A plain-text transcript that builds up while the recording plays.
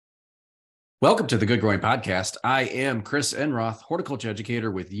Welcome to the Good Growing Podcast. I am Chris Enroth, horticulture educator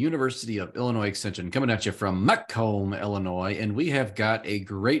with the University of Illinois Extension, coming at you from Macomb, Illinois. And we have got a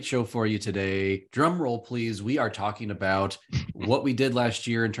great show for you today. Drum roll, please. We are talking about what we did last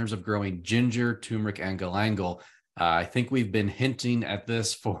year in terms of growing ginger, turmeric, and galangal. I think we've been hinting at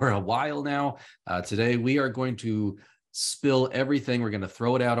this for a while now. Today, we are going to spill everything. We're going to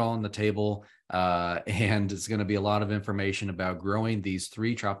throw it out on the table. And it's going to be a lot of information about growing these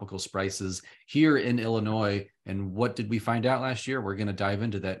three tropical spices here in Illinois. And what did we find out last year? We're going to dive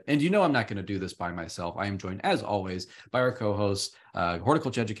into that. And I'm not going to do this by myself. I am joined, as always, by our co-host,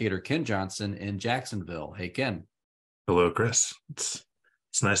 horticulture educator Ken Johnson in Jacksonville. Hey, Ken. Hello, Chris. It's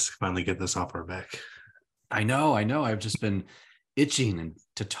nice to finally get this off our back. I know. I've just been itching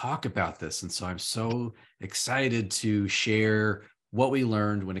to talk about this. And so I'm so excited to share what we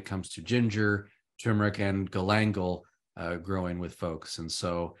learned when it comes to ginger, turmeric, and galangal growing with folks. And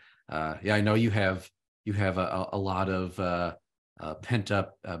so, I know you have a lot of pent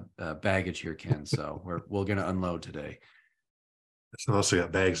up baggage here, Ken. So we're going to unload today. I've also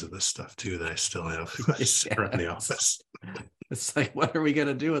got bags of this stuff too that I still have around the office. It's like, what are we going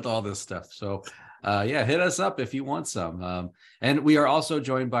to do with all this stuff? So, hit us up if you want some. And we are also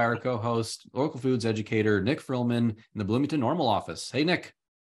joined by our co-host, local foods educator, Nick Frillman in the Bloomington Normal office. Hey, Nick.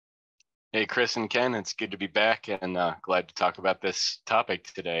 Hey, Chris and Ken. It's good to be back and glad to talk about this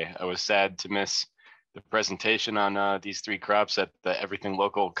topic today. I was sad to miss the presentation on these three crops at the Everything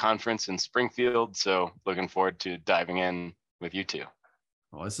Local conference in Springfield. So looking forward to diving in with you two.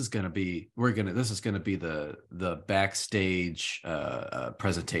 Well, this is going to be the backstage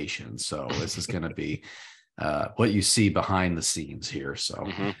presentation. So this is going to be what you see behind the scenes here. So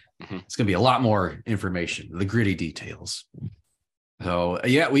It's going to be a lot more information, the gritty details. So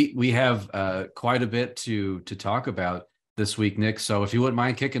we have quite a bit to talk about this week, Nick. So if you wouldn't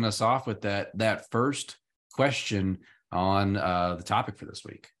mind kicking us off with that first question on the topic for this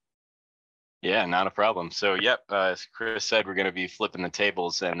week. Yeah, not a problem. So, as Chris said, we're going to be flipping the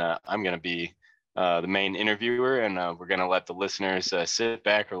tables, and I'm going to be the main interviewer, and we're going to let the listeners sit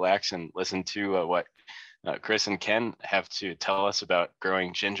back, relax, and listen to what Chris and Ken have to tell us about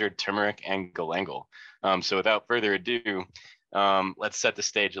growing ginger, turmeric, and galangal. So without further ado, let's set the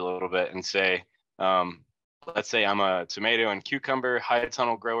stage a little bit and say, let's say I'm a tomato and cucumber high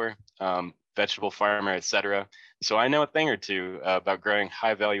tunnel grower, vegetable farmer, etc. So I know a thing or two about growing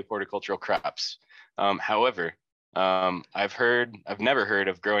high value horticultural crops. However, I've never heard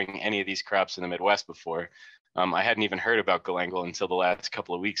of growing any of these crops in the Midwest before. I hadn't even heard about galangal until the last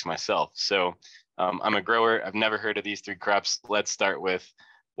couple of weeks myself. So I'm a grower. I've never heard of these three crops. Let's start with,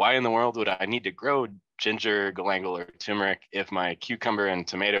 why in the world would I need to grow ginger, galangal, or turmeric if my cucumber and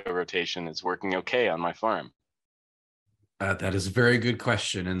tomato rotation is working okay on my farm? That is a very good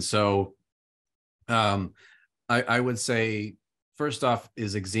question. And so I would say, first off,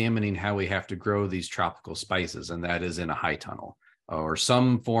 is examining how we have to grow these tropical spices, and that is in a high tunnel or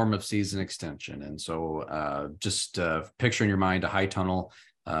some form of season extension. And so just picture in your mind a high tunnel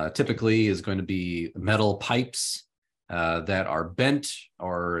typically is going to be metal pipes that are bent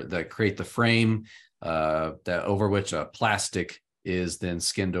or that create the frame that over which a plastic is then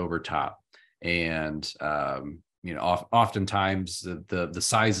skinned over top. And oftentimes the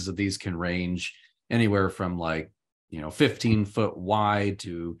sizes of these can range anywhere from 15 foot wide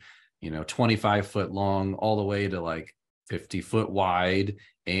to 25 foot long, all the way to 50 foot wide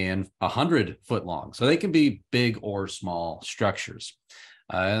and 100 foot long. So they can be big or small structures,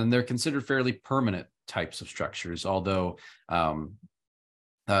 and they're considered fairly permanent types of structures, although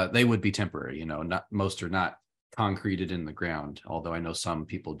they would be temporary. Most are not concreted in the ground, although I know some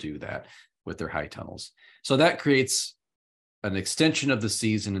people do that with their high tunnels. So that creates an extension of the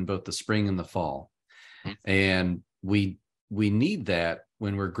season in both the spring and the fall. And we need that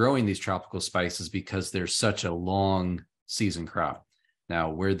when we're growing these tropical spices because they're such a long season crop.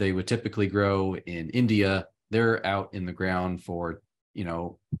 Now, where they would typically grow in India, they're out in the ground for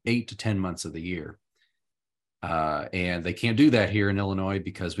 8 to 10 months of the year. And they can't do that here in Illinois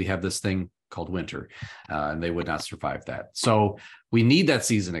because we have this thing called winter, and they would not survive that. So we need that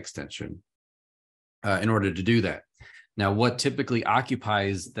season extension in order to do that. Now, what typically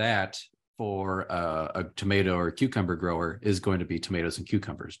occupies that for a tomato or cucumber grower is going to be tomatoes and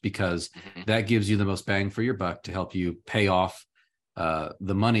cucumbers, because that gives you the most bang for your buck to help you pay off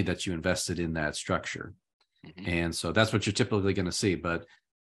the money that you invested in that structure. And so that's what you're typically going to see. But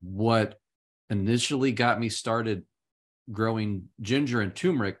what initially got me started growing ginger and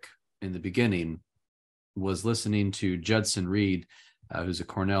turmeric in the beginning was listening to Judson Reed, who's a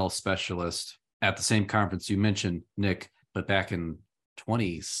Cornell specialist, at the same conference you mentioned, Nick, but back in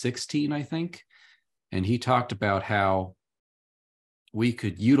 2016, I think. And he talked about how we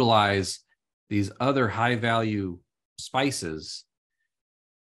could utilize these other high value spices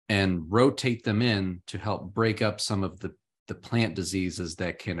and rotate them in to help break up some of the plant diseases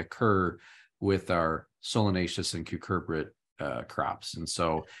that can occur with our solanaceous and cucurbit crops. And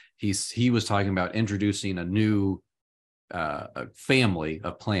so he was talking about introducing a new a family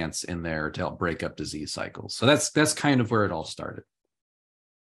of plants in there to help break up disease cycles. So that's kind of where it all started.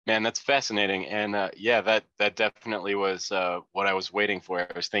 Man, that's fascinating. And yeah, that definitely was what I was waiting for. I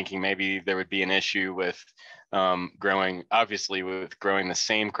was thinking maybe there would be an issue with growing the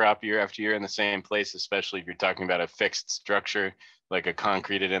same crop year after year in the same place, especially if you're talking about a fixed structure, like a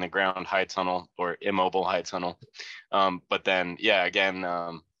concreted in the ground high tunnel or immobile high tunnel. But then, yeah, again,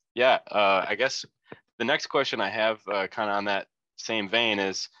 I guess the next question I have kind of on that same vein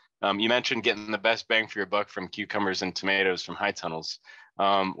is, you mentioned getting the best bang for your buck from cucumbers and tomatoes from high tunnels.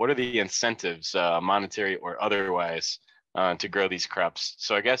 What are the incentives, monetary or otherwise, to grow these crops?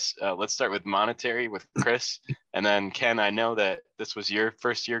 So I guess let's start with monetary with Chris, and then Ken, I know that this was your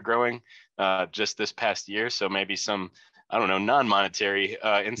first year growing just this past year. So maybe some, I don't know, non-monetary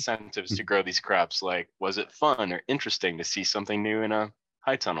incentives to grow these crops. Like, was it fun or interesting to see something new in a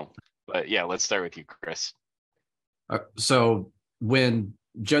high tunnel? But yeah, let's start with you, Chris. So when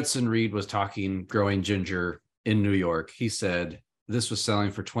Judson Reed was talking growing ginger in New York, he said this was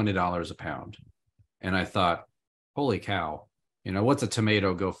selling for $20 a pound. And I thought, holy cow, what's a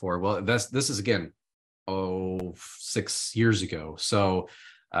tomato go for? Well, this is again, 6 years ago. So,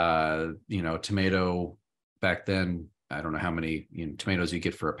 tomato back then, I don't know how many tomatoes you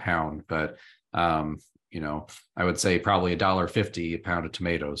get for a pound, but, I would say probably $1.50 a pound of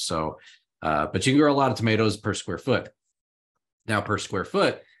tomatoes. So, but you can grow a lot of tomatoes per square foot. Now per square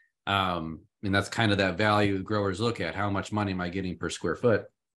foot, and that's kind of that value growers look at. How much money am I getting per square foot?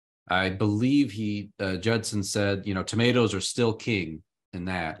 I believe Judson said, tomatoes are still king in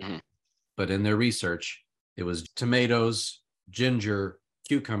that. Mm-hmm. But in their research, it was tomatoes, ginger,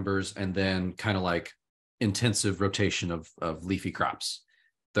 cucumbers, and then kind of like intensive rotation of leafy crops.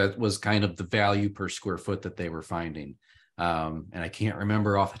 That was kind of the value per square foot that they were finding. And I can't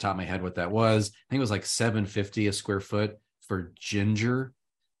remember off the top of my head what that was. I think it was like $7.50 a square foot for ginger,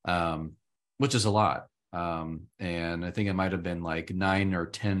 which is a lot. And I think it might have been like $9 or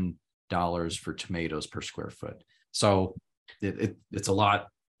 $10 for tomatoes per square foot. So it's a lot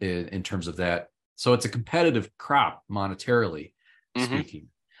in terms of that. So it's a competitive crop monetarily speaking.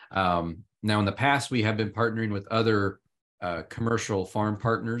 Now in the past, we have been partnering with other commercial farm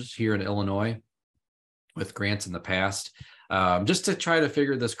partners here in Illinois with grants in the past, just to try to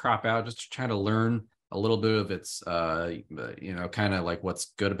figure this crop out, just to try to learn a little bit of its, kind of like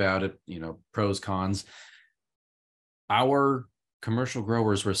what's good about it, pros, cons. Our commercial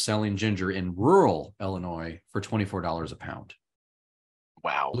growers were selling ginger in rural Illinois for $24 a pound.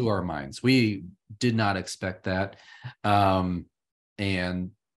 Wow. Blew our minds. We did not expect that.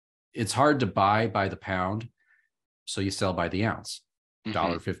 And it's hard to buy by the pound. So you sell by the ounce,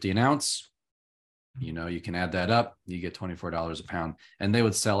 $1.50 an ounce. You can add that up, you get $24 a pound, and they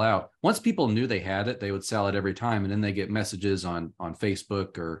would sell out. Once people knew they had it, they would sell it every time. And then they get messages on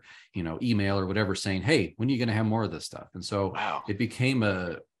Facebook or, email or whatever saying, hey, when are you going to have more of this stuff? And so It became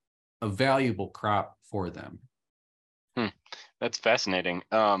a valuable crop for them. That's fascinating.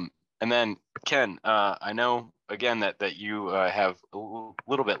 And then Ken, I know again that you have a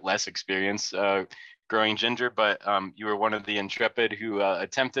little bit less experience growing ginger, but you were one of the intrepid who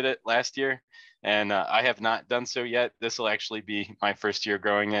attempted it last year. And I have not done so yet. This will actually be my first year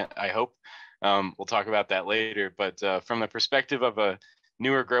growing it, I hope. We'll talk about that later. But from the perspective of a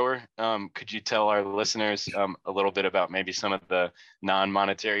newer grower, could you tell our listeners a little bit about maybe some of the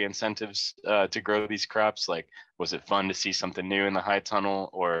non-monetary incentives to grow these crops? Like, was it fun to see something new in the high tunnel,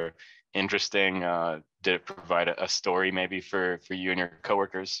 or interesting? Did it provide a story maybe for you and your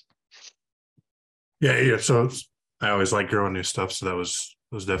coworkers? Yeah. So I always like growing new stuff. So that was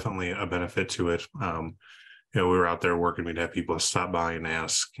definitely a benefit to it. We were out there working. We'd have people stop by and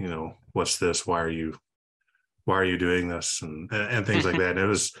ask, what's this? Why are you doing this? And things like that.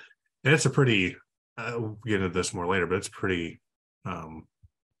 And it's a pretty, we'll get into this more later, but it's pretty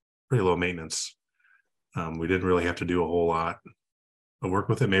low maintenance. We didn't really have to do a whole lot of work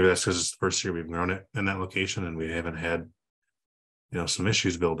with it. Maybe that's because it's the first year we've grown it in that location and we haven't had, some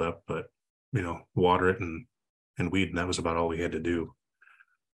issues build up, but, water it and weed. And that was about all we had to do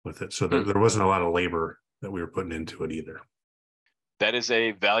with it. So there wasn't a lot of labor that we were putting into it either. That is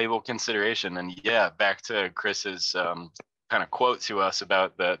a valuable consideration. And yeah, back to Chris's kind of quote to us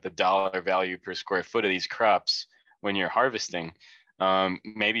about the dollar value per square foot of these crops when you're harvesting.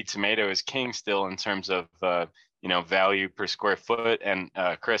 maybe tomato is king still in terms of value per square foot. And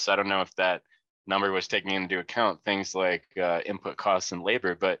Chris, I don't know if that number was taking into account things like input costs and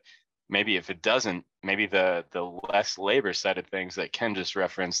labor, but maybe if it doesn't, maybe the less labor side of things that Ken just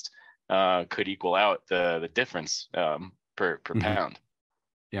referenced could equal out the difference per pound.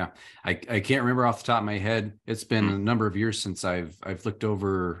 Yeah, I can't remember off the top of my head. It's been a number of years since I've looked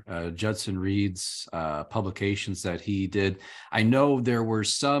over Judson Reed's publications that he did. I know there were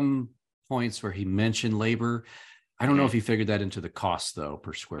some points where he mentioned labor. I don't know if he figured that into the cost though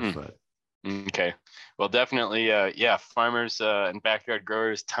per square foot. Okay, well, definitely, farmers and backyard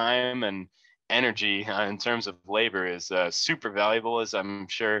growers' time and energy in terms of labor is super valuable, as I'm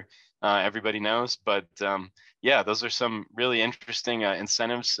sure everybody knows. But those are some really interesting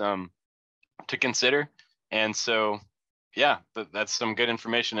incentives to consider. And so, that's some good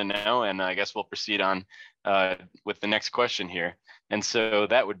information to know. And I guess we'll proceed on with the next question here. And so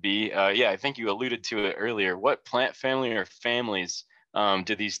that would be, I think you alluded to it earlier. What plant family or families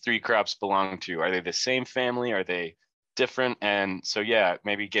do these three crops belong to? Are they the same family? Are they different? And so,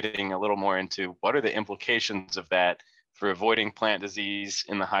 maybe getting a little more into what are the implications of that for avoiding plant disease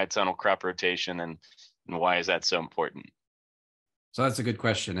in the high tunnel crop rotation, and why is that so important? So that's a good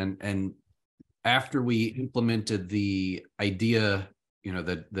question. And after we implemented the idea,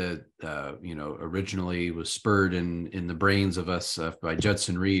 that originally was spurred in the brains of us by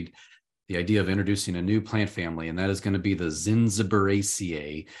Judson Reed, the idea of introducing a new plant family, and that is going to be the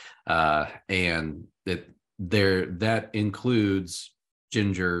Zinziberaceae, and that includes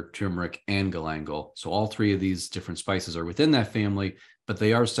ginger, turmeric, and galangal. So all three of these different spices are within that family, but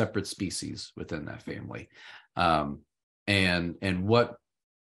they are separate species within that family. And what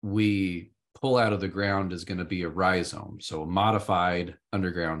we pull out of the ground is going to be a rhizome, so a modified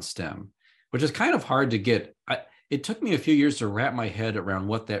underground stem, which is kind of hard to get. It took me a few years to wrap my head around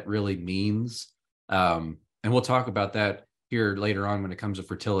what that really means. And we'll talk about that here later on when it comes to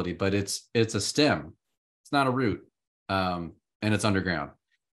fertility, but it's a stem. It's not a root. And it's underground.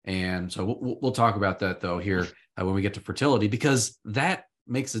 And so we'll talk about that though here when we get to fertility, because that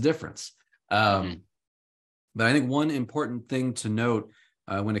makes a difference. But I think one important thing to note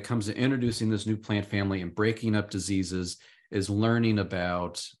when it comes to introducing this new plant family and breaking up diseases is learning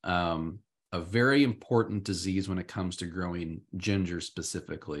about a very important disease when it comes to growing ginger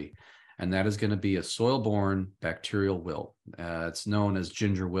specifically. And that is going to be a soil-borne bacterial wilt. It's known as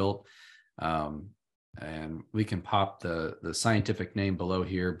ginger wilt. And we can pop the scientific name below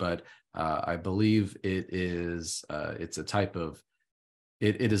here, but I believe it's a type of,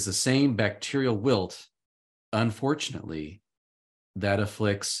 it is the same bacterial wilt, unfortunately, that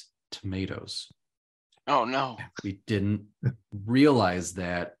afflicts tomatoes. Oh no. We didn't realize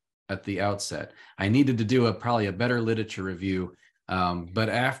that at the outset. I needed to do probably a better literature review, but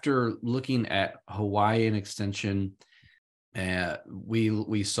after looking at Hawaiian extension,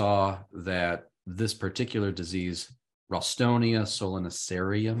 we saw that this particular disease, Ralstonia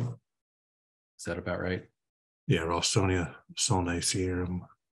solanacearum, is that about right? Yeah, Ralstonia solanacearum,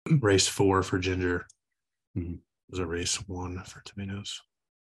 race 4 for ginger. Was a race 1 for tomatoes.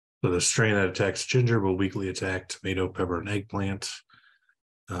 So the strain that attacks ginger will weakly attack tomato, pepper, and eggplant.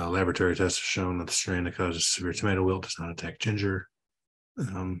 Laboratory tests have shown that the strain that causes severe tomato wilt does not attack ginger.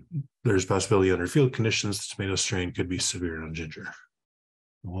 There's possibility under field conditions the tomato strain could be severe on ginger.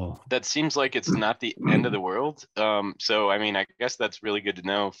 Well, that seems like it's not the end of the world. So, I mean, I guess that's really good to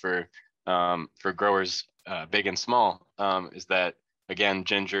know for growers big and small, is that, again,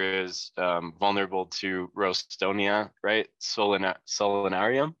 ginger is vulnerable to Ralstonia, right?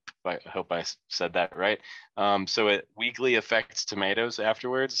 Solanarium. I hope I said that right. So it weakly affects tomatoes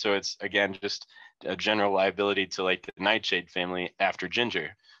afterwards. So it's, again, just a general liability to like the nightshade family after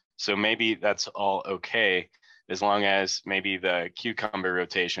ginger. So maybe that's all okay, as long as maybe the cucumber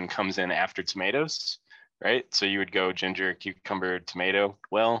rotation comes in after tomatoes, right? So you would go ginger, cucumber, tomato,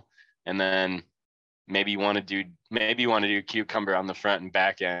 and then maybe you want to do cucumber on the front and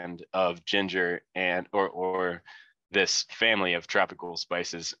back end of ginger and or this family of tropical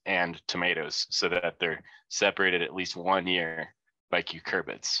spices and tomatoes, so that they're separated at least 1 year by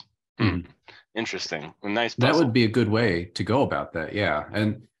cucurbits. Interesting. A nice puzzle. That would be a good way to go about that. Yeah.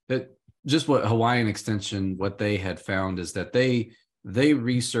 And that just what Hawaiian extension, what they had found is that they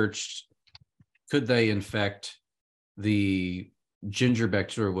researched, could they infect the ginger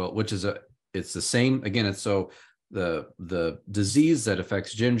bacterial wilt, which is it's the same, again, it's so the disease that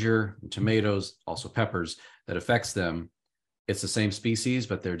affects ginger, tomatoes, also peppers, that affects them, it's the same species,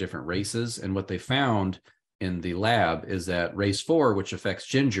 but they're different races. And what they found in the lab is that race 4, which affects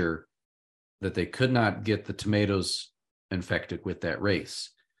ginger, that they could not get the tomatoes infected with that race.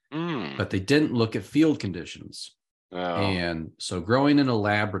 Mm. But they didn't look at field conditions. Oh. And so growing in a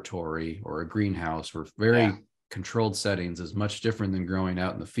laboratory or a greenhouse or very controlled settings is much different than growing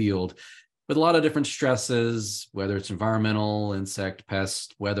out in the field with a lot of different stresses, whether it's environmental, insect,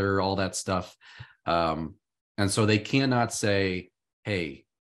 pest, weather, all that stuff. And so they cannot say, hey,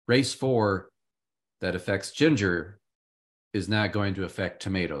 race 4 that affects ginger is not going to affect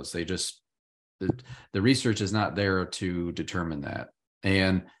tomatoes. They just, the research is not there to determine that.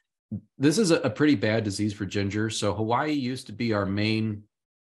 And this is a pretty bad disease for ginger. So Hawaii used to be our main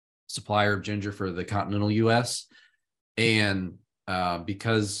supplier of ginger for the continental US. And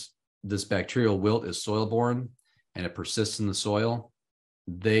because this bacterial wilt is soil-borne and it persists in the soil,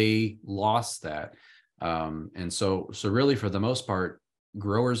 they lost that. And so really, for the most part,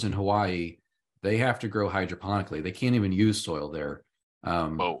 growers in Hawaii, they have to grow hydroponically. They can't even use soil there.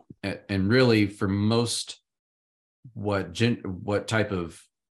 And really, for most what type of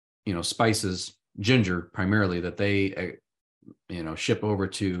spices, ginger primarily, that they ship over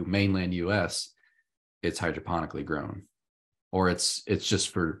to mainland US, it's hydroponically grown, or it's just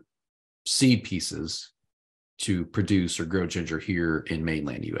for seed pieces to produce or grow ginger here in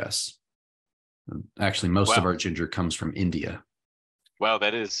mainland US. Actually, most of our ginger comes from India. Wow,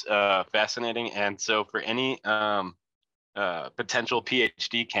 that is fascinating. And so for any potential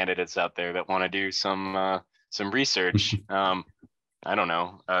PhD candidates out there that want to do some research, I don't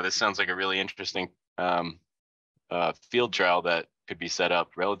know, this sounds like a really interesting field trial that could be set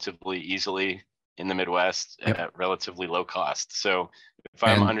up relatively easily in the Midwest at relatively low cost. So if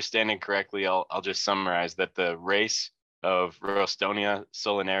I'm understanding correctly, I'll just summarize that the race of Rostonia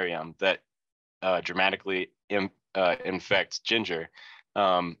solanarium that dramatically infects ginger,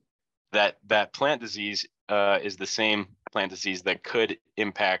 that plant disease is the same plant disease that could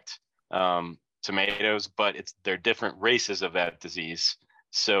impact tomatoes, but they're different races of that disease.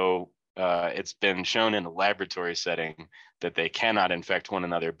 So it's been shown in a laboratory setting that they cannot infect one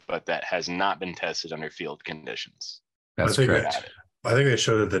another, but that has not been tested under field conditions. That's correct. I think they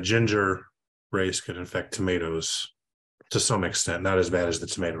showed that the ginger race could infect tomatoes to some extent, not as bad as the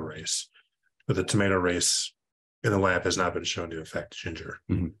tomato race, but the tomato race in the lab has not been shown to affect ginger.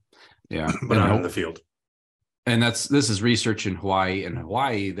 Mm-hmm. Yeah, but not in the field. And this is research in Hawaii. In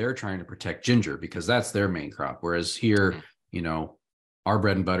Hawaii, they're trying to protect ginger because that's their main crop. Whereas here, our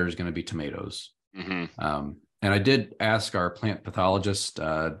bread and butter is going to be tomatoes. Mm-hmm. And I did ask our plant pathologist,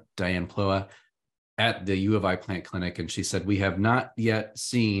 Diane Ploa, at the U of I plant clinic, and she said, we have not yet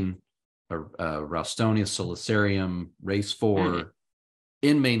seen a Ralstonia solacarium race 4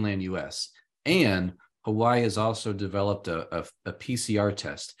 in mainland US. And Hawaii has also developed a PCR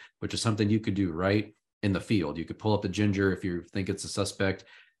test, which is something you could do right in the field. You could pull up the ginger if you think it's a suspect,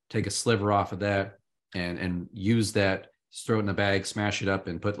 take a sliver off of that and use that, throw it in a bag, smash it up,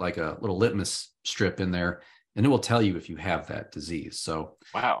 and put like a little litmus strip in there, and it will tell you if you have that disease. So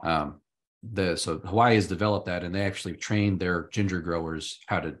wow. So Hawaii has developed that, and they actually trained their ginger growers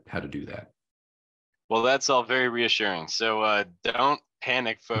how to do that. Well, that's all very reassuring. So don't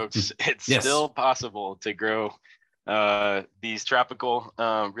panic, folks. It's still possible to grow these tropical,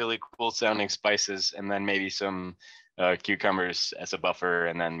 really cool sounding spices, and then maybe some cucumbers as a buffer,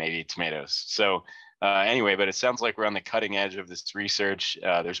 and then maybe tomatoes. So anyway, but it sounds like we're on the cutting edge of this research.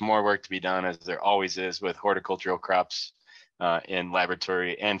 There's more work to be done, as there always is with horticultural crops in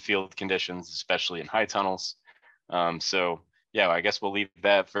laboratory and field conditions, especially in high tunnels. So yeah, I guess we'll leave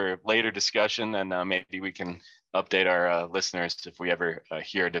that for later discussion, and maybe we can update our listeners if we ever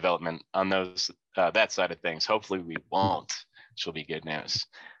hear a development on those that side of things. Hopefully we won't, which will be good news.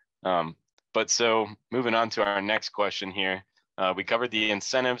 But so moving on to our next question here, we covered the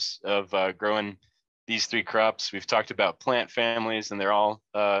incentives of growing these 3 crops. We've talked about plant families, and they're all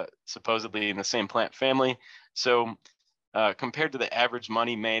supposedly in the same plant family. So compared to the average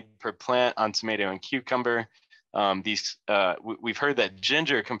money made per plant on tomato and cucumber, we've heard that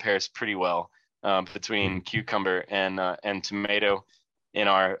ginger compares pretty well between cucumber and tomato in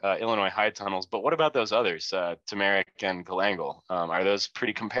our Illinois high tunnels. But what about those others, turmeric and galangal? Are those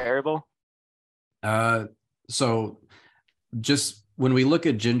pretty comparable? So just when we look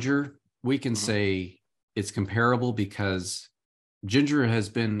at ginger, we can say it's comparable because ginger has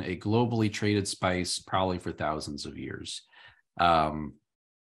been a globally traded spice probably for thousands of years.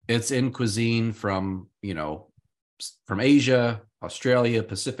 It's in cuisine from Asia, Australia,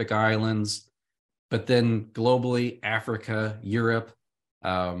 Pacific Islands, but then globally, Africa, Europe,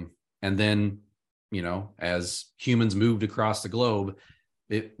 and then, as humans moved across the globe,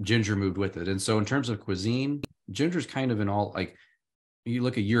 ginger moved with it. And so in terms of cuisine, ginger's kind of in all, like, you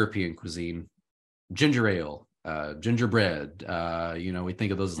look at European cuisine, ginger ale gingerbread. We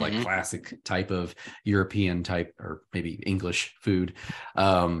think of those as like classic type of European type or maybe English food.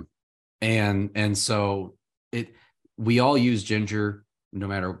 And so we all use ginger no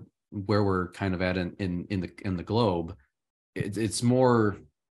matter where we're kind of at in the globe. It's more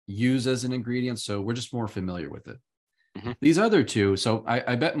used as an ingredient, so we're just more familiar with it. These other two, so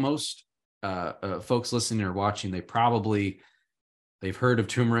I bet most folks listening or watching, they've heard of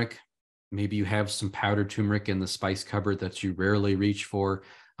turmeric. Maybe you have some powdered turmeric in the spice cupboard that you rarely reach for.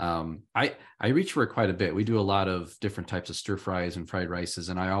 I reach for it quite a bit. We do a lot of different types of stir fries and fried rices,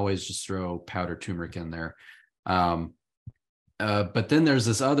 and I always just throw powdered turmeric in there. But then there's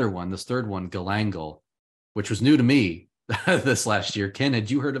this other one, this third one, galangal, which was new to me this last year. Ken, had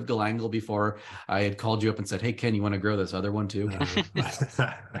you heard of galangal before I had called you up and said, hey, Ken, you want to grow this other one too? I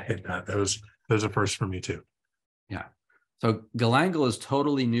had not. That was a first for me too. Yeah. So galangal is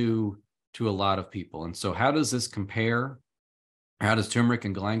totally new to a lot of people. And so how does this compare? How does turmeric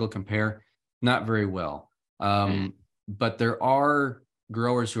and galangal compare? Not very well. But there are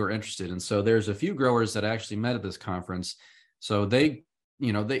growers who are interested. And so there's a few growers that actually met at this conference. So they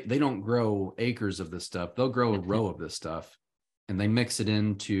don't grow acres of this stuff. They'll grow a row of this stuff and they mix it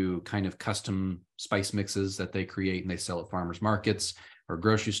into kind of custom spice mixes that they create and they sell at farmers markets or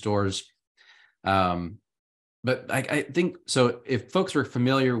grocery stores. But I think, so if folks are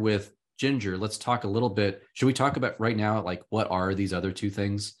familiar with ginger, let's talk a little bit. Should we talk about right now, like what are these other two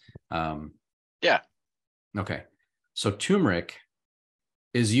things? Yeah. Okay. So turmeric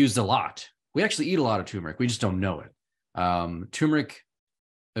is used a lot. We actually eat a lot of turmeric. We just don't know it. Turmeric,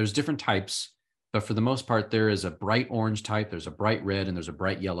 there's different types, but for the most part, there is a bright orange type, there's a bright red, and there's a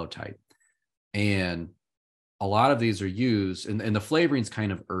bright yellow type. And a lot of these are used, and the flavoring's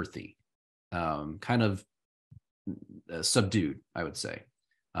kind of earthy, kind of subdued, I would say.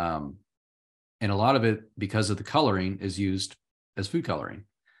 And a lot of it, because of the coloring, is used as food coloring.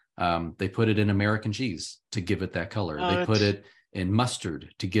 They put it in American cheese to give it that color. They put it in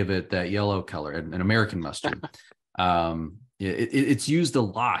mustard to give it that yellow color, an American mustard. It's used a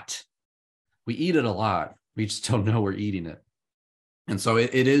lot. We eat it a lot. We just don't know we're eating it. And so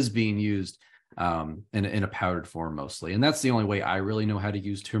it is being used in a powdered form mostly. And that's the only way I really know how to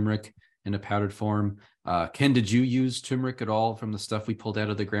use turmeric in a powdered form. Ken, did you use turmeric at all from the stuff we pulled out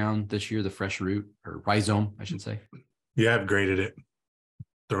of the ground this year, the fresh root or rhizome, I should say? Yeah, I've grated it,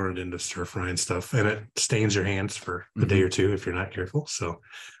 thrown it into stir fry and stuff, and it stains your hands for a day or two if you're not careful. So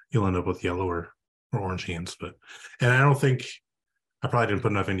you'll end up with yellow or orange hands. And I don't think, I probably didn't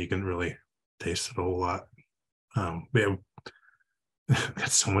put enough in. You can really taste it a whole lot. We got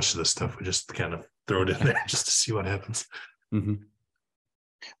so much of this stuff. We just kind of throw it in there just to see what happens.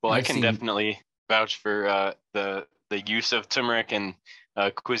 Well, I can definitely vouch for the use of turmeric in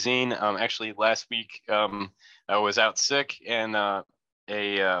cuisine. Actually, last week I was out sick, and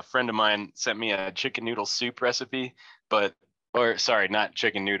a friend of mine sent me a chicken noodle soup recipe, not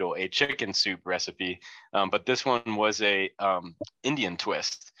chicken noodle, a chicken soup recipe. But this one was a Indian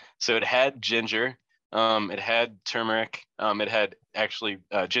twist. So it had ginger, it had turmeric, it had actually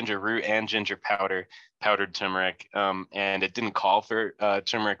ginger root and ginger powdered turmeric. And it didn't call for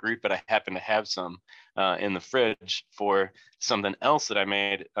turmeric root, but I happened to have some in the fridge for something else that I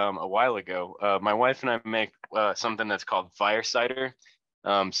made a while ago. My wife and I make something that's called fire cider.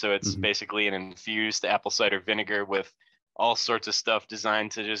 So it's basically an infused apple cider vinegar with all sorts of stuff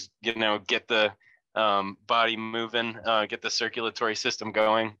designed to just, get the body moving, get the circulatory system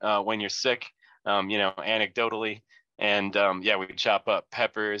going when you're sick, anecdotally. And we chop up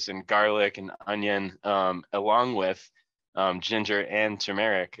peppers and garlic and onion along with ginger and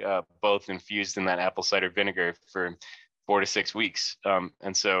turmeric, both infused in that apple cider vinegar for 4 to 6 weeks.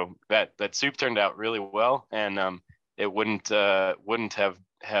 And so that soup turned out really well, and it wouldn't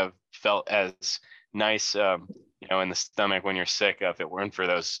have felt as nice, in the stomach when you're sick if it weren't for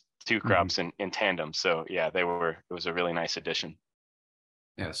those two crops in tandem. So yeah, it was a really nice addition.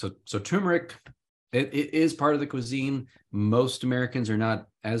 Yeah. So turmeric, it is part of the cuisine. Most Americans are not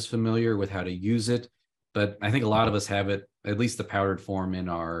as familiar with how to use it, but I think a lot of us have it, at least the powdered form, in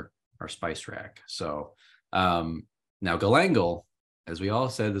our spice rack. So now galangal, as we all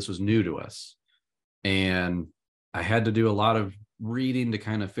said, this was new to us. And I had to do a lot of reading to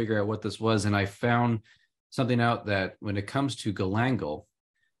kind of figure out what this was. And I found something out that when it comes to galangal,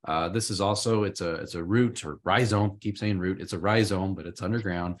 this is also, it's a root or rhizome, keep saying root, it's a rhizome, but it's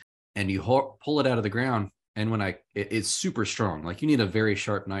underground. And you pull it out of the ground. And when it's super strong, like you need a very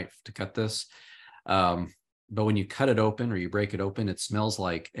sharp knife to cut this. But when you cut it open or you break it open, it smells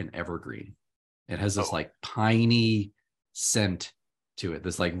like an evergreen. It has this like piney scent to it,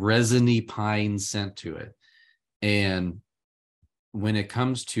 this like resiny pine scent to it. And when it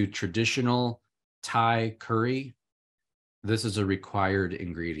comes to traditional Thai curry, this is a required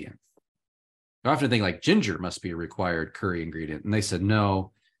ingredient. I often think like ginger must be a required curry ingredient. And they said,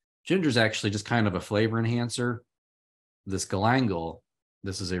 no, ginger is actually just kind of a flavor enhancer. This galangal,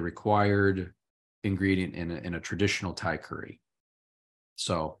 this is a required ingredient in a traditional Thai curry.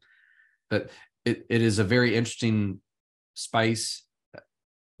 So but it is a very interesting spice.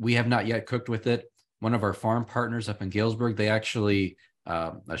 We have not yet cooked with it. One of our farm partners up in Galesburg, they actually,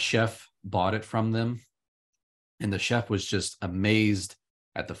 a chef bought it from them. And the chef was just amazed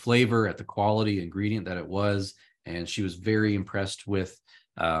at the flavor, at the quality ingredient that it was. And she was very impressed with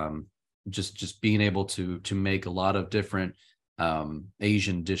just being able to make a lot of different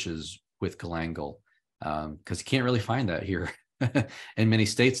Asian dishes with galangal, because you can't really find that here in many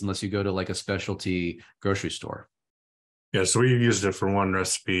states unless you go to like a specialty grocery store. Yeah, so we used it for one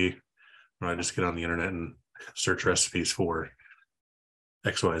recipe. I just get on the internet and search recipes for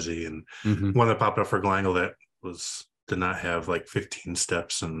XYZ, and one that popped up for galangal that did not have like 15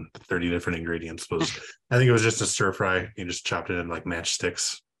 steps and 30 different ingredients was I think it was just a stir fry. You just chopped it in like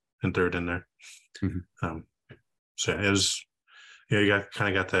matchsticks and threw it in there. So it was, you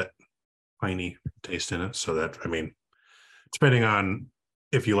kind of got that piney taste in it. So that, I mean, depending on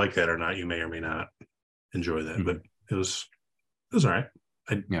if you like that or not, you may or may not enjoy that, but it was all right.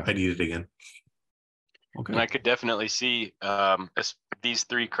 I'd eat it again. Okay. And I could definitely see these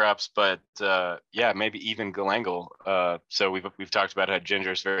three crops, but maybe even galangal. So we've talked about how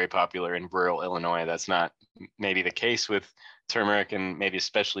ginger is very popular in rural Illinois. That's not maybe the case with turmeric, and maybe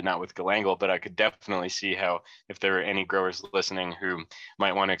especially not with galangal, but I could definitely see how if there were any growers listening who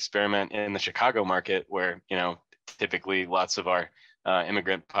might want to experiment in the Chicago market, where, typically lots of our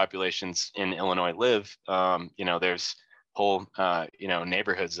immigrant populations in Illinois live, there's whole,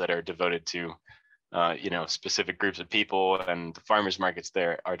 neighborhoods that are devoted to specific groups of people, and the farmers markets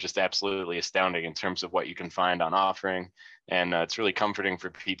there are just absolutely astounding in terms of what you can find on offering. And it's really comforting for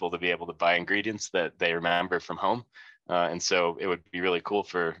people to be able to buy ingredients that they remember from home. And so it would be really cool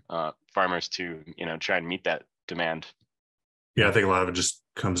for farmers to, try and meet that demand. Yeah, I think a lot of it just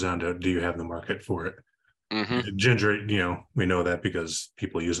comes down to, do you have the market for it? Ginger, we know that because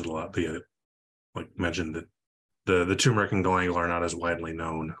people use it a lot. But yeah, like mentioned, that the turmeric and galangal are not as widely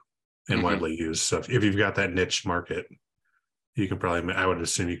known and widely used. So if you've got that niche market, you can probably, I would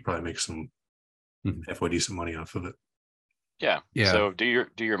assume you could probably make some halfway decent money off of it. Yeah. So do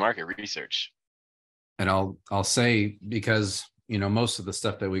your market research. And I'll say, because, most of the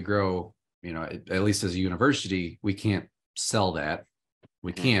stuff that we grow, at least as a university, we can't sell that.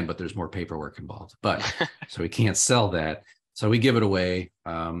 We can, but there's more paperwork involved. But so we can't sell that. So we give it away.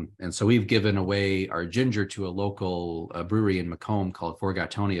 And so we've given away our ginger to a local brewery in Macomb called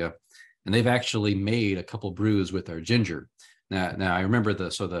Forgatonia. And they've actually made a couple brews with our ginger. Now I remember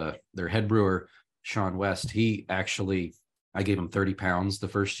their head brewer, Sean West, I gave him 30 pounds the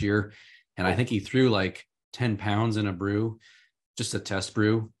first year. And I think he threw like 10 pounds in a brew, just a test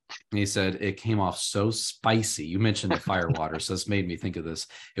brew. And he said it came off so spicy. You mentioned the fire water, so this made me think of this.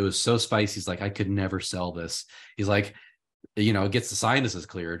 It was so spicy. He's like, I could never sell this. He's like, it gets the sinuses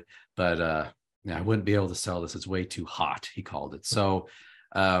cleared, but I wouldn't be able to sell this. It's way too hot, he called it. So,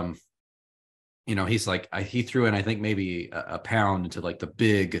 he's like, he threw in, I think maybe a pound into like the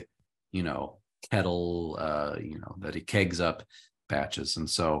big, kettle, that he kegs up batches. And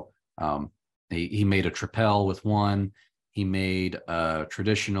so he made a Tripel with one. He made a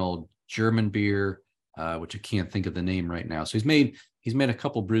traditional German beer, which I can't think of the name right now. So he's made a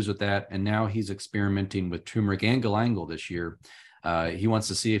couple brews with that, and now he's experimenting with turmeric and galangal this year. He wants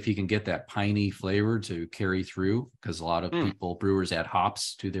to see if he can get that piney flavor to carry through, because a lot of brewers add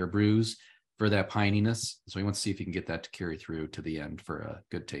hops to their brews for that pininess. So he wants to see if he can get that to carry through to the end for a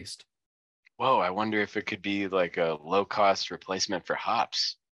good taste. Whoa, I wonder if it could be like a low-cost replacement for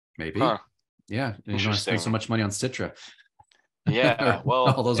hops. Maybe. Yeah, you don't have to spend so much money on Citra. Yeah,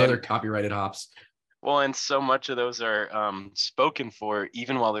 well, all those other copyrighted hops. Well, and so much of those are spoken for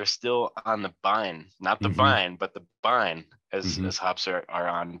even while they're still on the vine, not the vine, but the vine, as hops are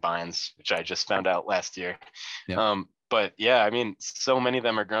on vines, which I just found out last year. Yep. But yeah, I mean, so many of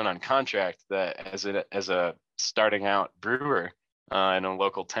them are grown on contract that as a starting out brewer in a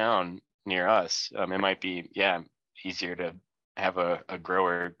local town near us, it might be easier to have a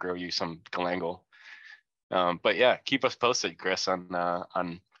grower grow you some galangal. But yeah, keep us posted, Chris,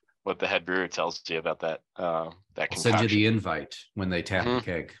 on what the head brewer tells you about that concoction. Send you the invite when they tap the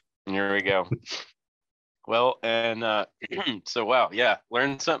keg. Here we go. Well, and so wow, yeah,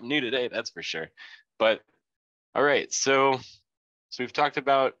 learned something new today, that's for sure. But all right, so we've talked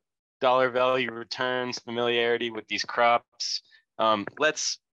about dollar value returns, familiarity with these crops.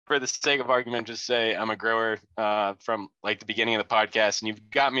 Let's, for the sake of argument, just say I'm a grower from like the beginning of the podcast, and you've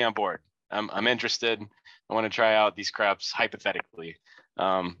got me on board. I'm interested. I want to try out these crops hypothetically.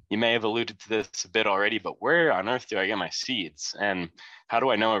 You may have alluded to this a bit already, but where on earth do I get my seeds? And how do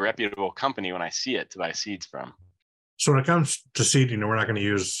I know a reputable company when I see it to buy seeds from? So when it comes to seed, we're not going to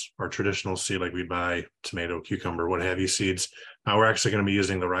use our traditional seed like we'd buy tomato, cucumber, what have you seeds. We're actually going to be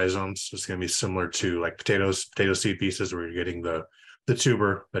using the rhizomes. It's going to be similar to like potato seed pieces where you're getting the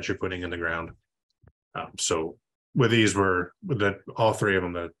tuber that you're putting in the ground. So with these, all three of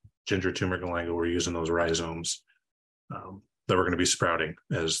them, the ginger, turmeric, galangal, we're using those rhizomes that we're going to be sprouting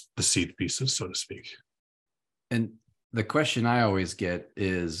as the seed pieces, so to speak. And the question I always get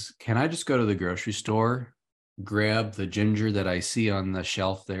is, can I just go to the grocery store, grab the ginger that I see on the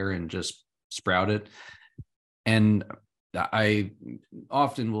shelf there and just sprout it? And I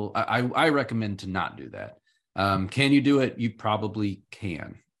often will, I recommend to not do that. Can you do it? You probably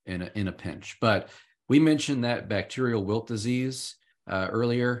can in a pinch. But we mentioned that bacterial wilt disease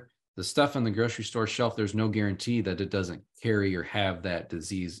earlier. The stuff on the grocery store shelf, there's no guarantee that it doesn't carry or have that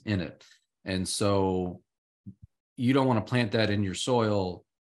disease in it. And so you don't want to plant that in your soil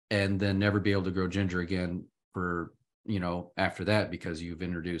and then never be able to grow ginger again for, after that, because you've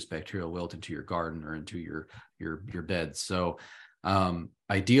introduced bacterial wilt into your garden or into your beds. So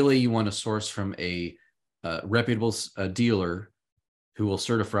ideally you want to source from a reputable dealer who will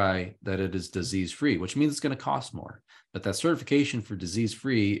certify that it is disease-free, which means it's going to cost more. But that certification for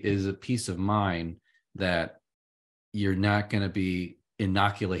disease-free is a peace of mind that you're not going to be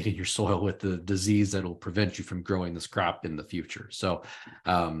inoculating your soil with the disease that will prevent you from growing this crop in the future. So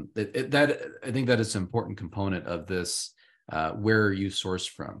I think that is an important component of this, where you source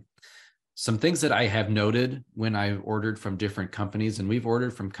from. Some things that I have noted when I've ordered from different companies, and we've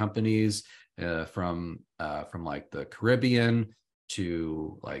ordered from companies from like the Caribbean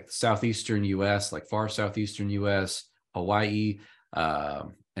to like southeastern US, like far southeastern US, Hawaii,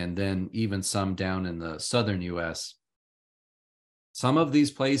 and then even some down in the southern US. Some of these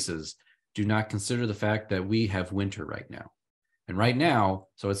places do not consider the fact that we have winter right now. And right now,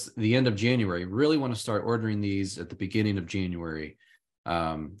 so it's the end of January, really want to start ordering these at the beginning of January.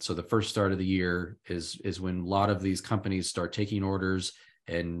 So the first start of the year is when a lot of these companies start taking orders,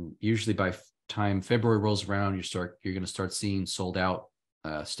 and usually by time February rolls around, you're going to start seeing sold out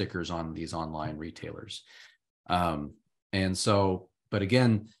stickers on these online retailers. And so, but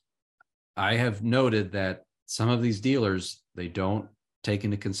again, I have noted that some of these dealers, they don't take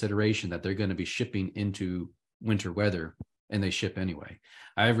into consideration that they're going to be shipping into winter weather, and they ship anyway.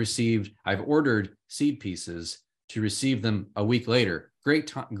 I've ordered seed pieces to receive them a week later.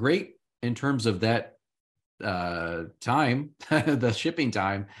 Great in terms of that time, the shipping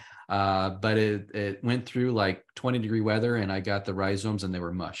time. But it went through like 20-degree weather, and I got the rhizomes and they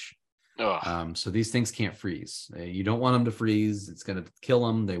were mush. So these things can't freeze. You don't want them to freeze. It's going to kill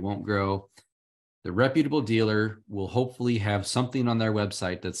them. They won't grow. The reputable dealer will hopefully have something on their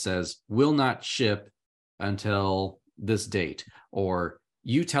website that says, will not ship until this date, or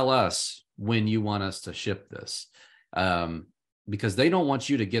you tell us when you want us to ship this, because they don't want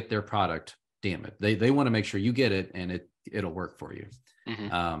you to get their product. Damn it. They want to make sure you get it and it'll work for you.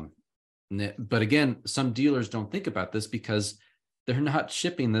 Mm-hmm. But again, some dealers don't think about this because they're not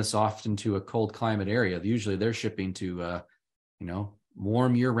shipping this often to a cold climate area. Usually they're shipping to,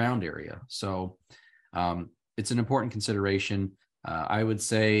 warm year-round area. So it's an important consideration. I would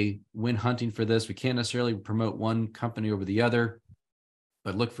say when hunting for this, we can't necessarily promote one company over the other,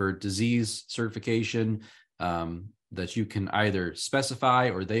 but look for disease certification that you can either specify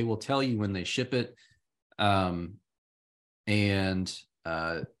or they will tell you when they ship it. And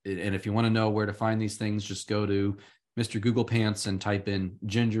if you want to know where to find these things, just go to Mr. Google Pants and type in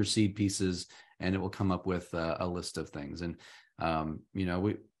ginger seed pieces, and it will come up with a list of things. And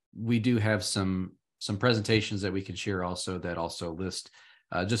we do have some presentations that we can share also that also list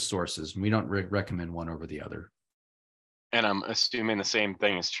just sources. We don't recommend one over the other. And I'm assuming the same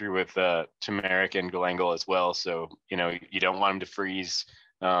thing is true with turmeric and galangal as well. So, you don't want them to freeze.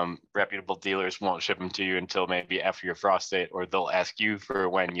 Reputable dealers won't ship them to you until maybe after your frost date, or they'll ask you for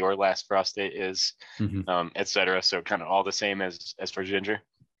when your last frost date is, et cetera. So kind of all the same as for ginger.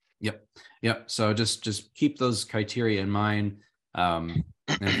 Yep. So just keep those criteria in mind. And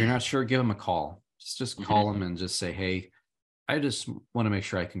if you're not sure, give them a call. Just call them and just say, hey, I just want to make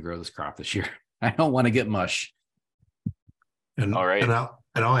sure I can grow this crop this year. I don't want to get mush. And all right. And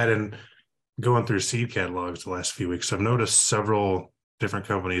I'll add in, going through seed catalogs the last few weeks, I've noticed several different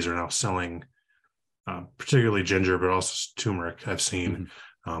companies are now selling, particularly ginger, but also turmeric. I've seen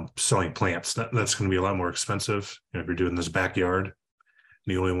selling plants, that's going to be a lot more expensive. If you're doing this backyard and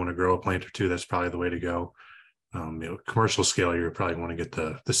you only want to grow a plant or two, that's probably the way to go. Commercial scale, you probably want to get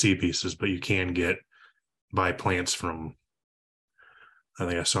the seed pieces, but you can buy plants from, I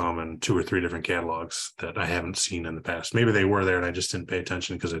think I saw them in 2 or 3 different catalogs that I haven't seen in the past. Maybe they were there and I just didn't pay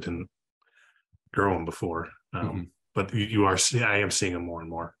attention because I didn't grow them before. But I am seeing them more and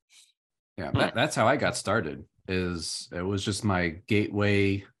more. Yeah, that's how I got started. It was just my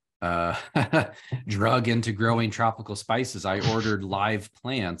gateway drug into growing tropical spices. I ordered live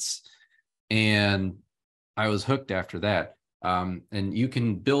plants and I was hooked after that. And you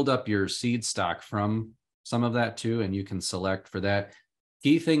can build up your seed stock from some of that too, and you can select for that.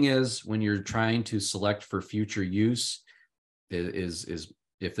 Key thing is when you're trying to select for future use is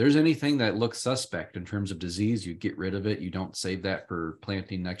if there's anything that looks suspect in terms of disease, you get rid of it. You don't save that for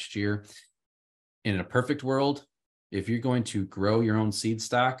planting next year. In a perfect world, if you're going to grow your own seed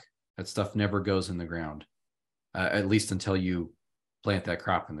stock, that stuff never goes in the ground, at least until you plant that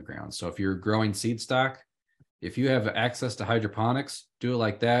crop in the ground. So if you're growing seed stock, if you have access to hydroponics, do it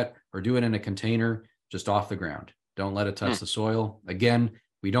like that, or do it in a container just off the ground. Don't let it touch the soil. Again,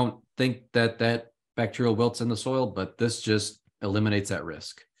 we don't think that bacterial wilt's in the soil, but this just eliminates that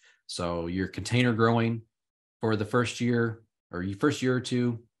risk. So your container growing for the first year or first year or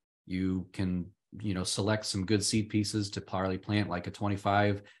two, you can, select some good seed pieces to probably plant like a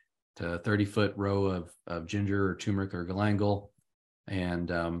 25 to 30 foot row of ginger or turmeric or galangal. And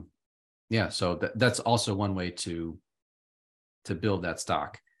so that's also one way to build that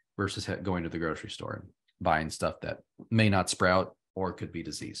stock versus going to the grocery store and buying stuff that may not sprout or could be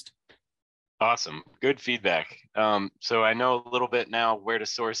diseased. Awesome. Good feedback. So I know a little bit now where to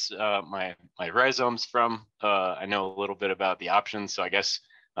source my rhizomes from. I know a little bit about the options. So I guess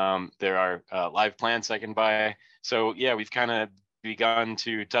there are live plants I can buy. So yeah, we've kind of begun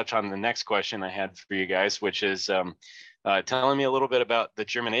to touch on the next question I had for you guys, which is telling me a little bit about the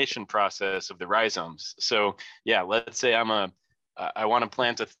germination process of the rhizomes. So yeah, let's say I want to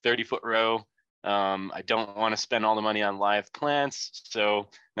plant a 30-foot row. I don't want to spend all the money on live plants. So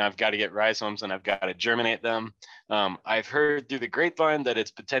now I've got to get rhizomes and I've got to germinate them. I've heard through the grapevine that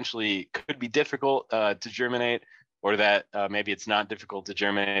it's potentially could be difficult to germinate, or that maybe it's not difficult to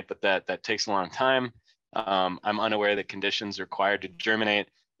germinate, but that takes a long time. I'm unaware that conditions required to germinate.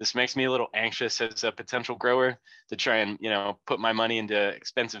 This makes me a little anxious as a potential grower to try and, put my money into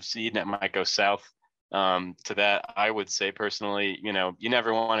expensive seed and it might go south. To that, I would say personally, you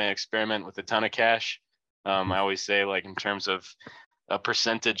never want to experiment with a ton of cash. I always say, like, in terms of a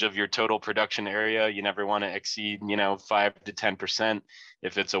percentage of your total production area, you never want to exceed, 5 to 10%.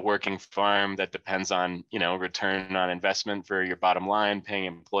 If it's a working farm, that depends on, return on investment for your bottom line, paying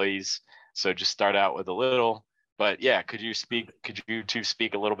employees. So just start out with a little. But yeah, could you two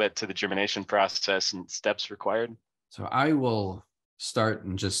speak a little bit to the germination process and steps required? So I will start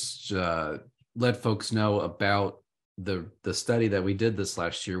and just let folks know about the study that we did this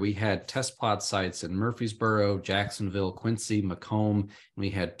last year. We had test plot sites in Murfreesboro, Jacksonville, Quincy, Macomb, and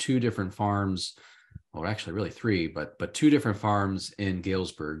we had 2 different farms, well, actually really 3, but 2 different farms in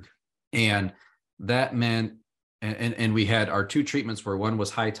Galesburg. And that meant, and we had our 2 treatments where one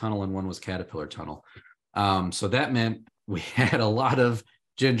was high tunnel and one was caterpillar tunnel. So that meant we had a lot of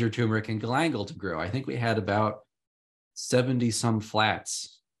ginger, turmeric, and galangal to grow. I think we had about 70 some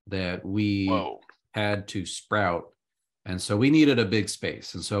flats that we had to sprout. And so we needed a big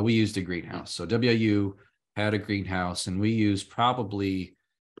space. And so we used a greenhouse. So WU had a greenhouse and we used probably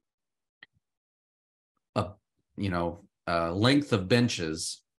a length of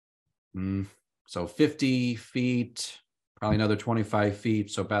benches. So 50 feet, probably another 25 feet.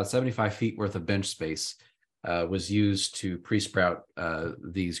 So about 75 feet worth of bench space was used to pre-sprout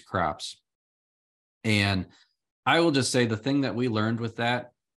these crops. And I will just say the thing that we learned with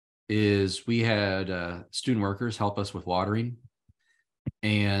that is we had student workers help us with watering,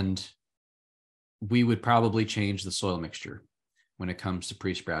 and we would probably change the soil mixture when it comes to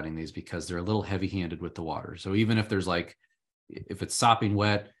pre-sprouting these because they're a little heavy-handed with the water. So even if there's if it's sopping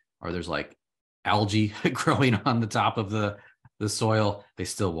wet or there's algae growing on the top of the soil, they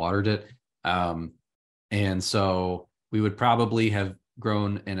still watered it. And so we would probably have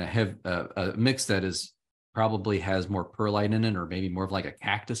grown in a mix that probably has more perlite in it, or maybe more of a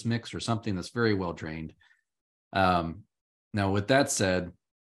cactus mix or something that's very well drained. Now, with that said,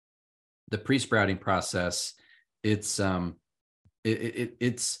 the pre-sprouting process, it's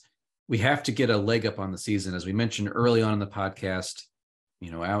we have to get a leg up on the season. As we mentioned early on in the podcast,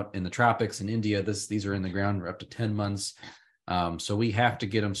 out in the tropics in India, these are in the ground for up to 10 months. So we have to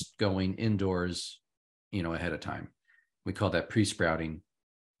get them going indoors, ahead of time. We call that pre-sprouting.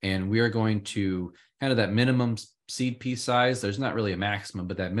 And we are going to kind of that minimum seed piece size. There's not really a maximum,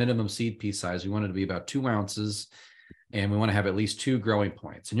 but that minimum seed piece size, we want it to be about 2 ounces. And we want to have at least 2 growing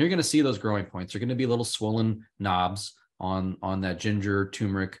points. And you're going to see those growing points. They're going to be little swollen knobs on that ginger,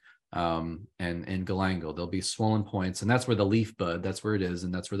 turmeric, and galangal. There'll be swollen points. And that's where the leaf bud, that's where it is.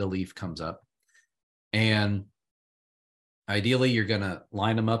 And that's where the leaf comes up. And ideally, you're going to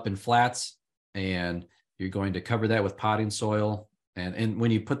line them up in flats, and you're going to cover that with potting soil. And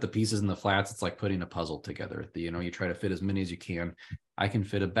when you put the pieces in the flats, it's like putting a puzzle together. You try to fit as many as you can. I can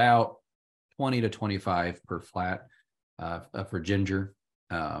fit about 20 to 25 per flat for ginger,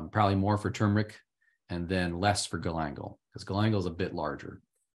 probably more for turmeric, and then less for galangal, because galangal is a bit larger.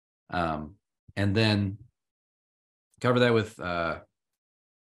 And then cover that with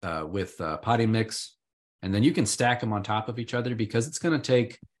potting mix. And then you can stack them on top of each other, because it's going to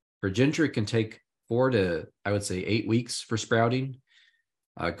take, for ginger, it can take 4 to, I would say, 8 weeks for sprouting.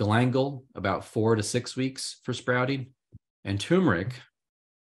 Galangal, about 4 to 6 weeks for sprouting. And turmeric,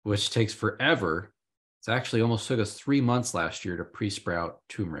 which takes forever. It's actually almost took us 3 months last year to pre-sprout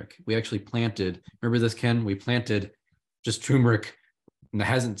turmeric. We actually planted, remember this, Ken? We planted just turmeric, and it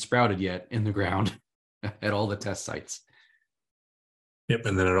hasn't sprouted yet in the ground at all the test sites. Yep.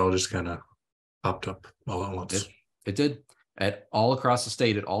 And then it all just kind of popped up all at once. It did. At all across the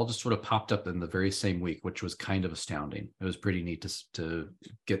state, it all just sort of popped up in the very same week, which was kind of astounding. It was pretty neat to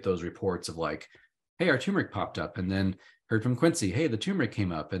get those reports of like, hey, our turmeric popped up, and then heard from Quincy, hey, the turmeric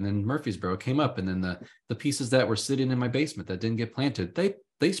came up, and then Murfreesboro came up, and then the pieces that were sitting in my basement that didn't get planted,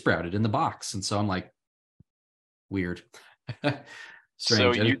 they sprouted in the box. And so I'm like, weird. Strange.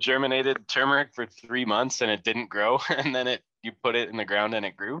 So you germinated turmeric for 3 months and it didn't grow, and then you put it in the ground and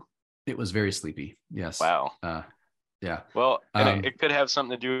it grew? It was very sleepy. Yes. Wow. Yeah. Well, and it could have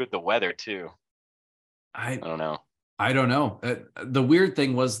something to do with the weather too. I don't know. I don't know. The weird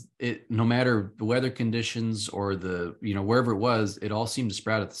thing was, no matter the weather conditions or wherever it was, it all seemed to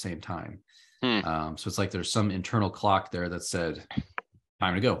sprout at the same time. So it's like there's some internal clock there that said,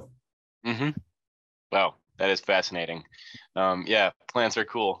 time to go. Mm-hmm. Wow, that is fascinating. Yeah, plants are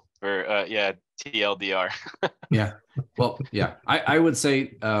cool. Or TLDR. Yeah. Well, yeah. I would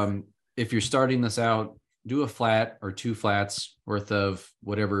say if you're starting this out, do a flat or 2 flats worth of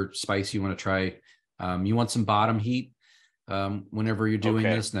whatever spice you want to try. You want some bottom heat whenever you're doing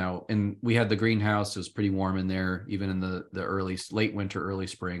this now. And we had the greenhouse. It was pretty warm in there, even in the late winter, early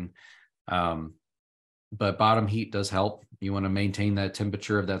spring. But bottom heat does help. You want to maintain that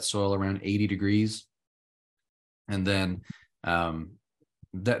temperature of that soil around 80 degrees. And then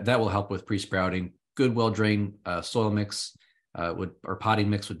that will help with pre-sprouting. Good, well-drained soil mix or potting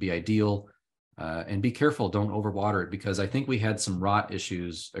mix would be ideal. And be careful, don't overwater it, because I think we had some rot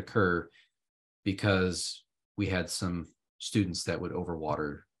issues occur because we had some students that would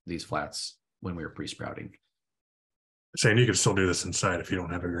overwater these flats when we were pre-sprouting. Saying you can still do this inside if you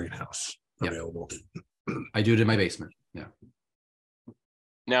don't have a greenhouse available. I do it in my basement. Yeah.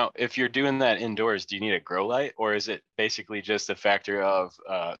 Now, if you're doing that indoors, do you need a grow light, or is it basically just a factor of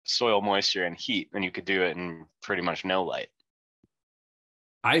soil moisture and heat, and you could do it in pretty much no light?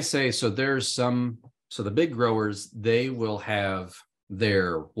 I say, so the big growers, they will have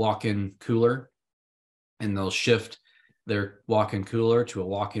their walk-in cooler, and they'll shift their walk-in cooler to a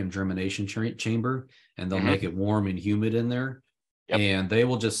walk-in germination chamber, and they'll make it warm and humid in there. Yep. And they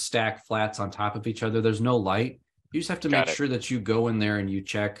will just stack flats on top of each other. There's no light. You just have to make sure that you go in there and you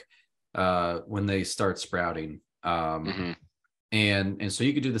check when they start sprouting. And so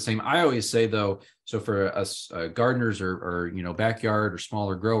you could do the same. I always say, though, so for us gardeners or backyard or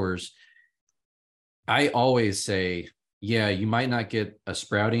smaller growers, I always say, yeah, you might not get a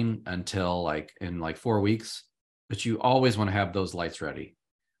sprouting until in 4 weeks, but you always want to have those lights ready,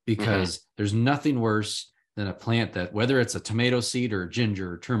 because there's nothing worse than a plant that, whether it's a tomato seed or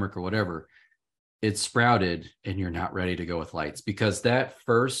ginger or turmeric or whatever, it's sprouted and you're not ready to go with lights, because that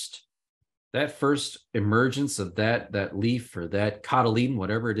first emergence of that leaf or that cotyledon,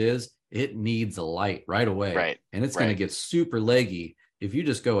 whatever it is, it needs a light right away. Right. And it's going to get super leggy if you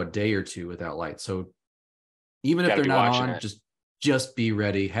just go a day or 2 without light. So even if they're not on, just be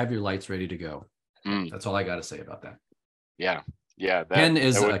ready, have your lights ready to go. That's all I got to say about that. Yeah. Yeah. Ken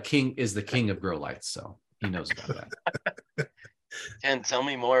is the king of grow lights, so he knows about that. Ken, tell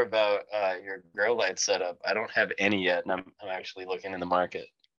me more about your grow light setup. I don't have any yet, and I'm actually looking in the market.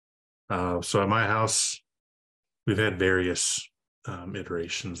 So at my house, we've had various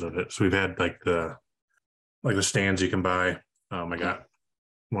iterations of it. So we've had like the stands you can buy. I got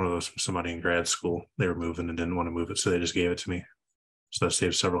one of those from somebody in grad school. They were moving and didn't want to move it, so they just gave it to me. So that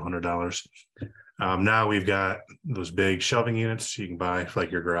saved several $100s. Now we've got those big shelving units you can buy for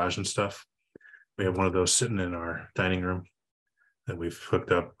like your garage and stuff. We have one of those sitting in our dining room that we've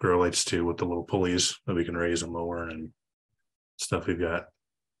hooked up grow lights to with the little pulleys that we can raise and lower and stuff. We've got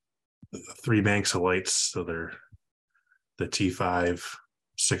 3 banks of lights, so they're the T5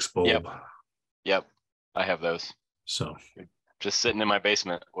 6 bulb. Yep. I have those. So just sitting in my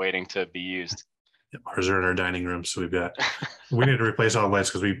basement waiting to be used. Ours are in our dining room, so we need to replace all the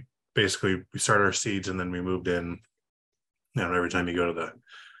lights because we started our seeds and then we moved in. Every time you go to the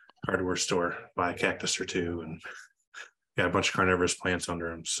hardware store, buy a cactus or two, and got a bunch of carnivorous plants under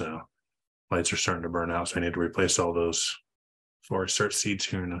them, so lights are starting to burn out. So I need to replace all those before I start seeds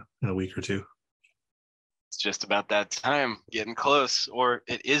here in a week or two. It's just about that time, getting close, or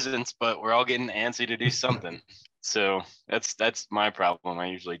it isn't, but we're all getting antsy to do something. So that's my problem. I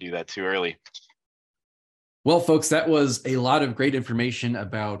usually do that too early. Well, folks, that was a lot of great information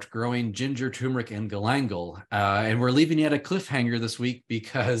about growing ginger, turmeric, and galangal. And we're leaving you at a cliffhanger this week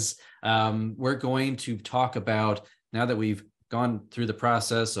because we're going to talk about, now that we've gone through the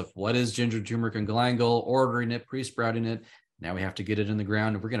process of what is ginger, turmeric, and galangal, ordering it, pre-sprouting it, now we have to get it in the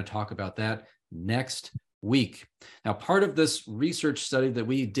ground. And we're going to talk about that next week. Now, part of this research study that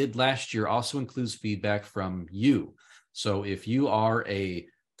we did last year also includes feedback from you. So if you are a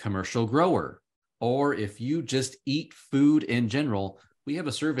commercial grower, or if you just eat food in general, we have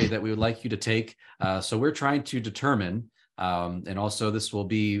a survey that we would like you to take. So we're trying to determine, and also this will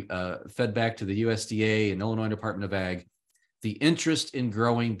be fed back to the USDA and Illinois Department of Ag, the interest in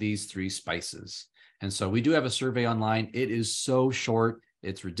growing these 3 spices. And so we do have a survey online. It is so short,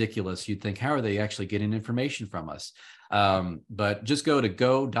 it's ridiculous. You'd think, how are they actually getting information from us? But just go to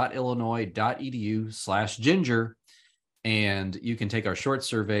go.illinois.edu/ginger. And you can take our short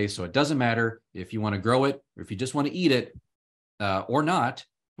survey. So it doesn't matter if you want to grow it or if you just want to eat it or not,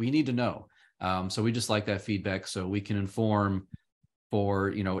 we need to know. So we just like that feedback so we can inform for,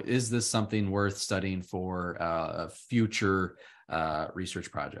 is this something worth studying for future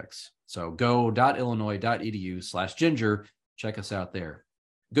research projects? So go.illinois.edu/ginger. Check us out there.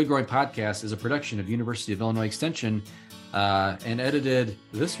 Good Growing Podcast is a production of University of Illinois Extension and edited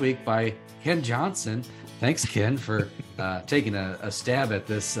this week by Ken Johnson. Thanks, Ken, for taking a stab at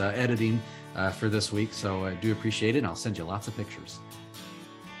this editing for this week. So I do appreciate it, and I'll send you lots of pictures.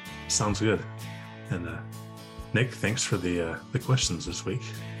 Sounds good. And Nick, thanks for the questions this week.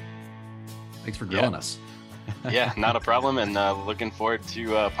 Thanks for grilling us. Yeah, not a problem, and looking forward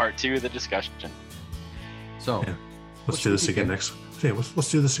to part 2 of the discussion. So let's do this again next. Hey,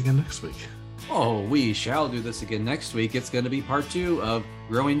 let's do this again next week. Oh, we shall do this again next week. It's going to be part 2 of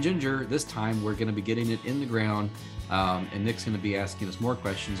growing ginger. This time we're going to be getting it in the ground. And Nick's going to be asking us more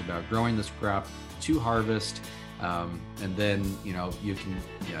questions about growing this crop to harvest. And then, you can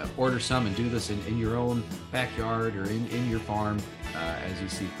order some and do this in your own backyard or in your farm as you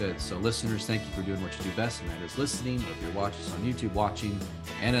see fit. So listeners, thank you for doing what you do best, and that is listening. If you're watching us on YouTube, watching.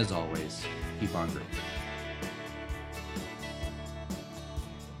 And as always, keep on growing.